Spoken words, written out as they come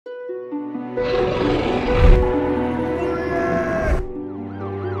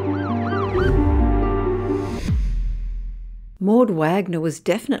Maud Wagner was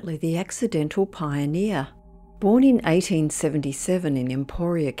definitely the accidental pioneer. Born in 1877 in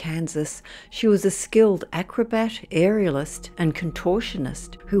Emporia, Kansas, she was a skilled acrobat, aerialist and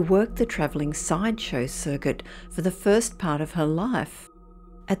contortionist who worked the travelling sideshow circuit for the first part of her life.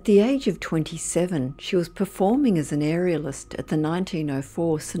 At the age of 27, she was performing as an aerialist at the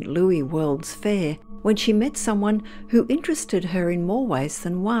 1904 St. Louis World's Fair when she met someone who interested her in more ways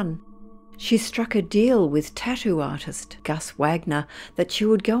than one. She struck a deal with tattoo artist Gus Wagner that she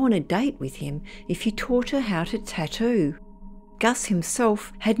would go on a date with him if he taught her how to tattoo. Gus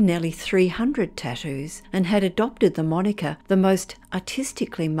himself had nearly 300 tattoos and had adopted the moniker the most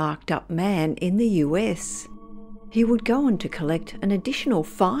artistically marked up man in the US. He would go on to collect an additional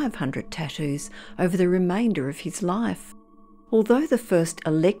 500 tattoos over the remainder of his life. Although the first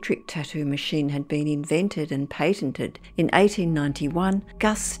electric tattoo machine had been invented and patented in 1891,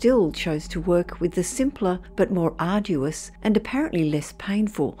 Gus still chose to work with the simpler but more arduous and apparently less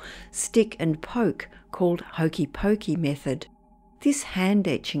painful stick and poke called hokey pokey method. This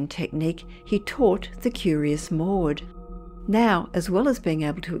hand-etching technique he taught the curious Maud. Now, as well as being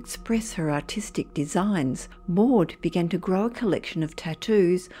able to express her artistic designs, Maud began to grow a collection of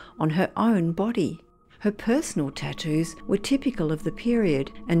tattoos on her own body. Her personal tattoos were typical of the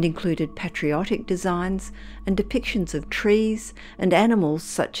period and included patriotic designs and depictions of trees and animals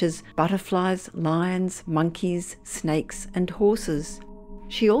such as butterflies, lions, monkeys, snakes and horses.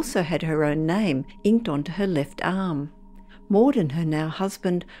 She also had her own name inked onto her left arm. Maud and her now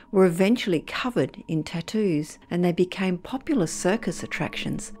husband were eventually covered in tattoos, and they became popular circus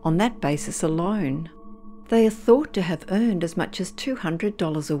attractions on that basis alone. They are thought to have earned as much as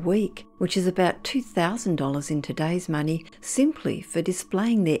 $200 a week, which is about $2,000 in today's money, simply for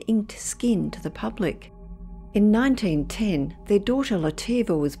displaying their inked skin to the public. In 1910, their daughter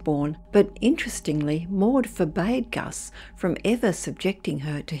Lativa was born, but interestingly, Maud forbade Gus from ever subjecting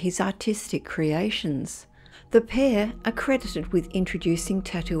her to his artistic creations. The pair are credited with introducing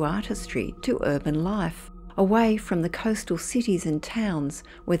tattoo artistry to urban life, away from the coastal cities and towns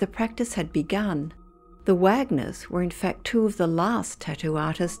where the practice had begun. The Wagners were in fact two of the last tattoo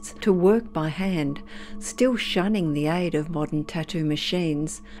artists to work by hand, still shunning the aid of modern tattoo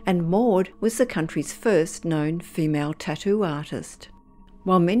machines, and Maud was the country's first known female tattoo artist.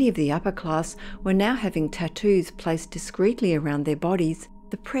 While many of the upper class were now having tattoos placed discreetly around their bodies,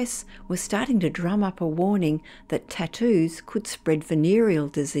 the press was starting to drum up a warning that tattoos could spread venereal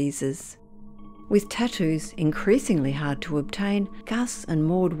diseases. With tattoos increasingly hard to obtain, Gus and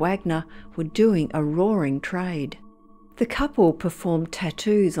Maud Wagner were doing a roaring trade. The couple performed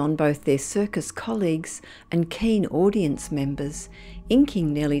tattoos on both their circus colleagues and keen audience members,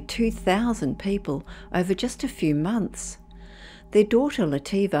 inking nearly 2,000 people over just a few months. Their daughter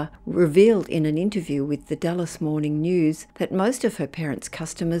Lativa revealed in an interview with the Dallas Morning News that most of her parents'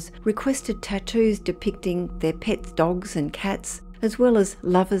 customers requested tattoos depicting their pet dogs and cats, as well as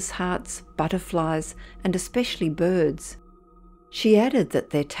lovers' hearts, butterflies, and especially birds. She added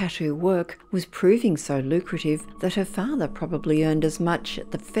that their tattoo work was proving so lucrative that her father probably earned as much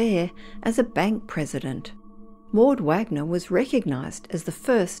at the fair as a bank president. Maud Wagner was recognised as the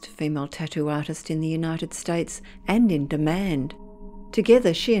first female tattoo artist in the United States and in demand.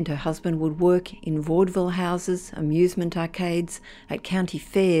 Together, she and her husband would work in vaudeville houses, amusement arcades, at county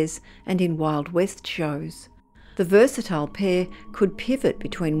fairs, and in Wild West shows. The versatile pair could pivot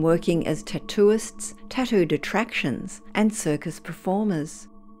between working as tattooists, tattooed attractions, and circus performers.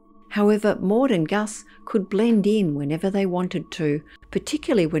 However, Maud and Gus could blend in whenever they wanted to,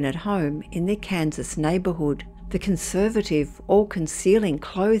 particularly when at home in their Kansas neighbourhood. The conservative, all-concealing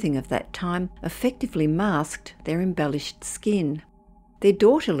clothing of that time effectively masked their embellished skin. Their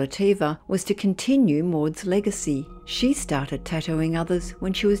daughter Lativa was to continue Maud's legacy. She started tattooing others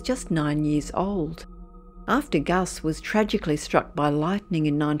when she was just 9 years old. After Gus was tragically struck by lightning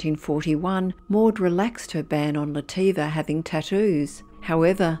in 1941, Maud relaxed her ban on Lativa having tattoos.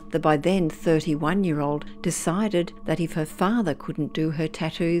 However, the by then 31-year-old decided that if her father couldn't do her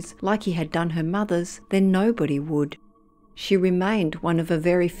tattoos like he had done her mother's, then nobody would. She remained one of a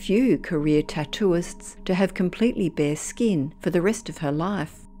very few career tattooists to have completely bare skin for the rest of her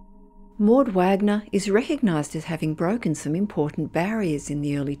life. Maud Wagner is recognised as having broken some important barriers in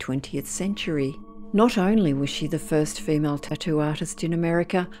the early 20th century. Not only was she the first female tattoo artist in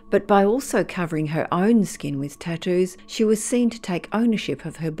America, but by also covering her own skin with tattoos, she was seen to take ownership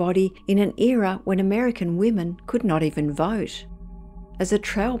of her body in an era when American women could not even vote. As a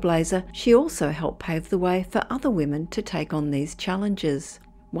trailblazer, she also helped pave the way for other women to take on these challenges.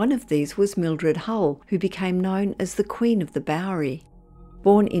 One of these was Mildred Hull, who became known as the Queen of the Bowery.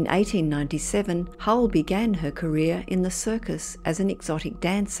 Born in 1897, Hull began her career in the circus as an exotic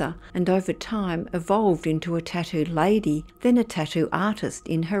dancer and over time evolved into a tattooed lady, then a tattoo artist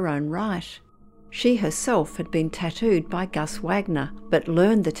in her own right. She herself had been tattooed by Gus Wagner, but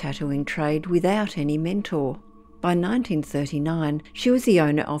learned the tattooing trade without any mentor. By 1939, she was the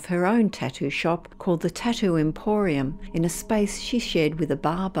owner of her own tattoo shop called the Tattoo Emporium in a space she shared with a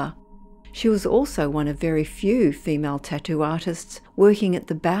barber. She was also one of very few female tattoo artists working at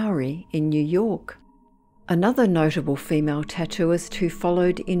the Bowery in New York. Another notable female tattooist who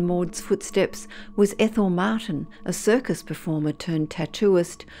followed in Maud's footsteps was Ethel Martin, a circus performer turned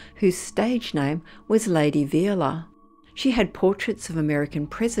tattooist whose stage name was Lady Viola. She had portraits of American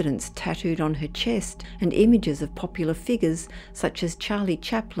presidents tattooed on her chest and images of popular figures such as Charlie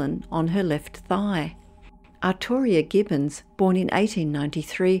Chaplin on her left thigh. Artoria Gibbons, born in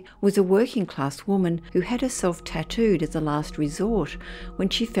 1893, was a working-class woman who had herself tattooed as a last resort when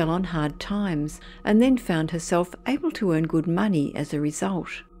she fell on hard times, and then found herself able to earn good money as a result.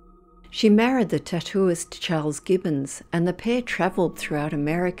 She married the tattooist Charles Gibbons, and the pair travelled throughout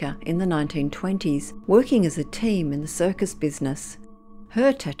America in the 1920s, working as a team in the circus business.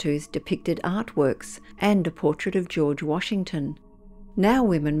 Her tattoos depicted artworks and a portrait of George Washington. Now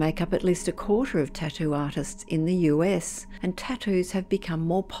women make up at least a quarter of tattoo artists in the US, and tattoos have become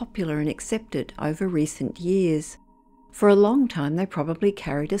more popular and accepted over recent years. For a long time they probably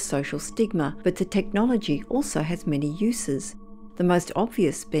carried a social stigma, but the technology also has many uses, the most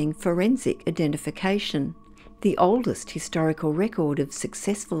obvious being forensic identification. The oldest historical record of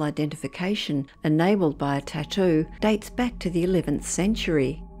successful identification enabled by a tattoo dates back to the 11th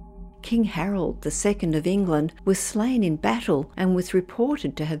century. King Harold II of England was slain in battle and was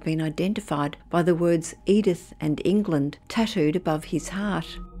reported to have been identified by the words Edith and England tattooed above his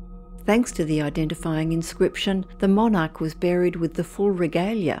heart. Thanks to the identifying inscription, the monarch was buried with the full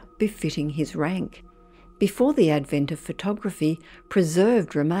regalia befitting his rank. Before the advent of photography,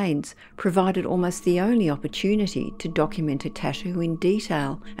 preserved remains provided almost the only opportunity to document a tattoo in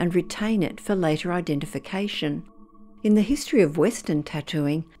detail and retain it for later identification. In the history of Western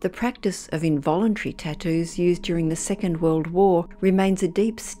tattooing, the practice of involuntary tattoos used during the Second World War remains a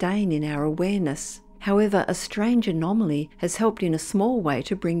deep stain in our awareness. However, a strange anomaly has helped in a small way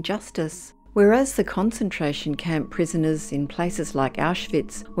to bring justice. Whereas the concentration camp prisoners in places like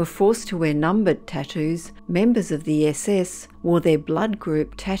Auschwitz were forced to wear numbered tattoos, members of the SS wore their blood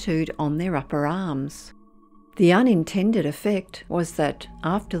group tattooed on their upper arms. The unintended effect was that,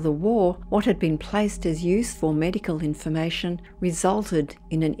 after the war, what had been placed as useful medical information resulted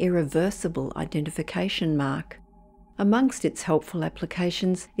in an irreversible identification mark. Amongst its helpful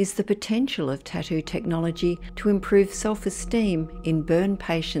applications is the potential of tattoo technology to improve self-esteem in burn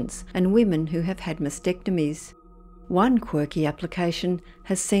patients and women who have had mastectomies. One quirky application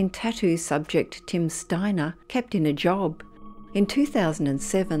has seen tattoo subject Tim Steiner kept in a job. In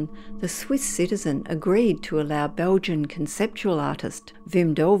 2007, the Swiss citizen agreed to allow Belgian conceptual artist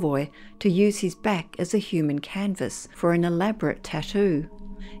Wim Delvoye to use his back as a human canvas for an elaborate tattoo.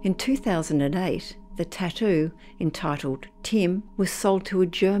 In 2008, the tattoo, entitled Tim, was sold to a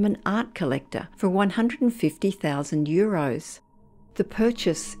German art collector for €150,000. The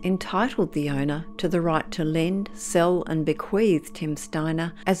purchase entitled the owner to the right to lend, sell and bequeath Tim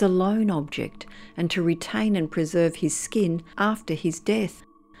Steiner as a loan object and to retain and preserve his skin after his death.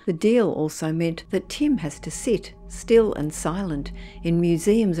 The deal also meant that Tim has to sit, still and silent, in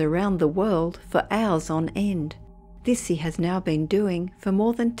museums around the world for hours on end. This he has now been doing for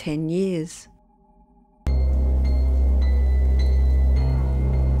more than 10 years.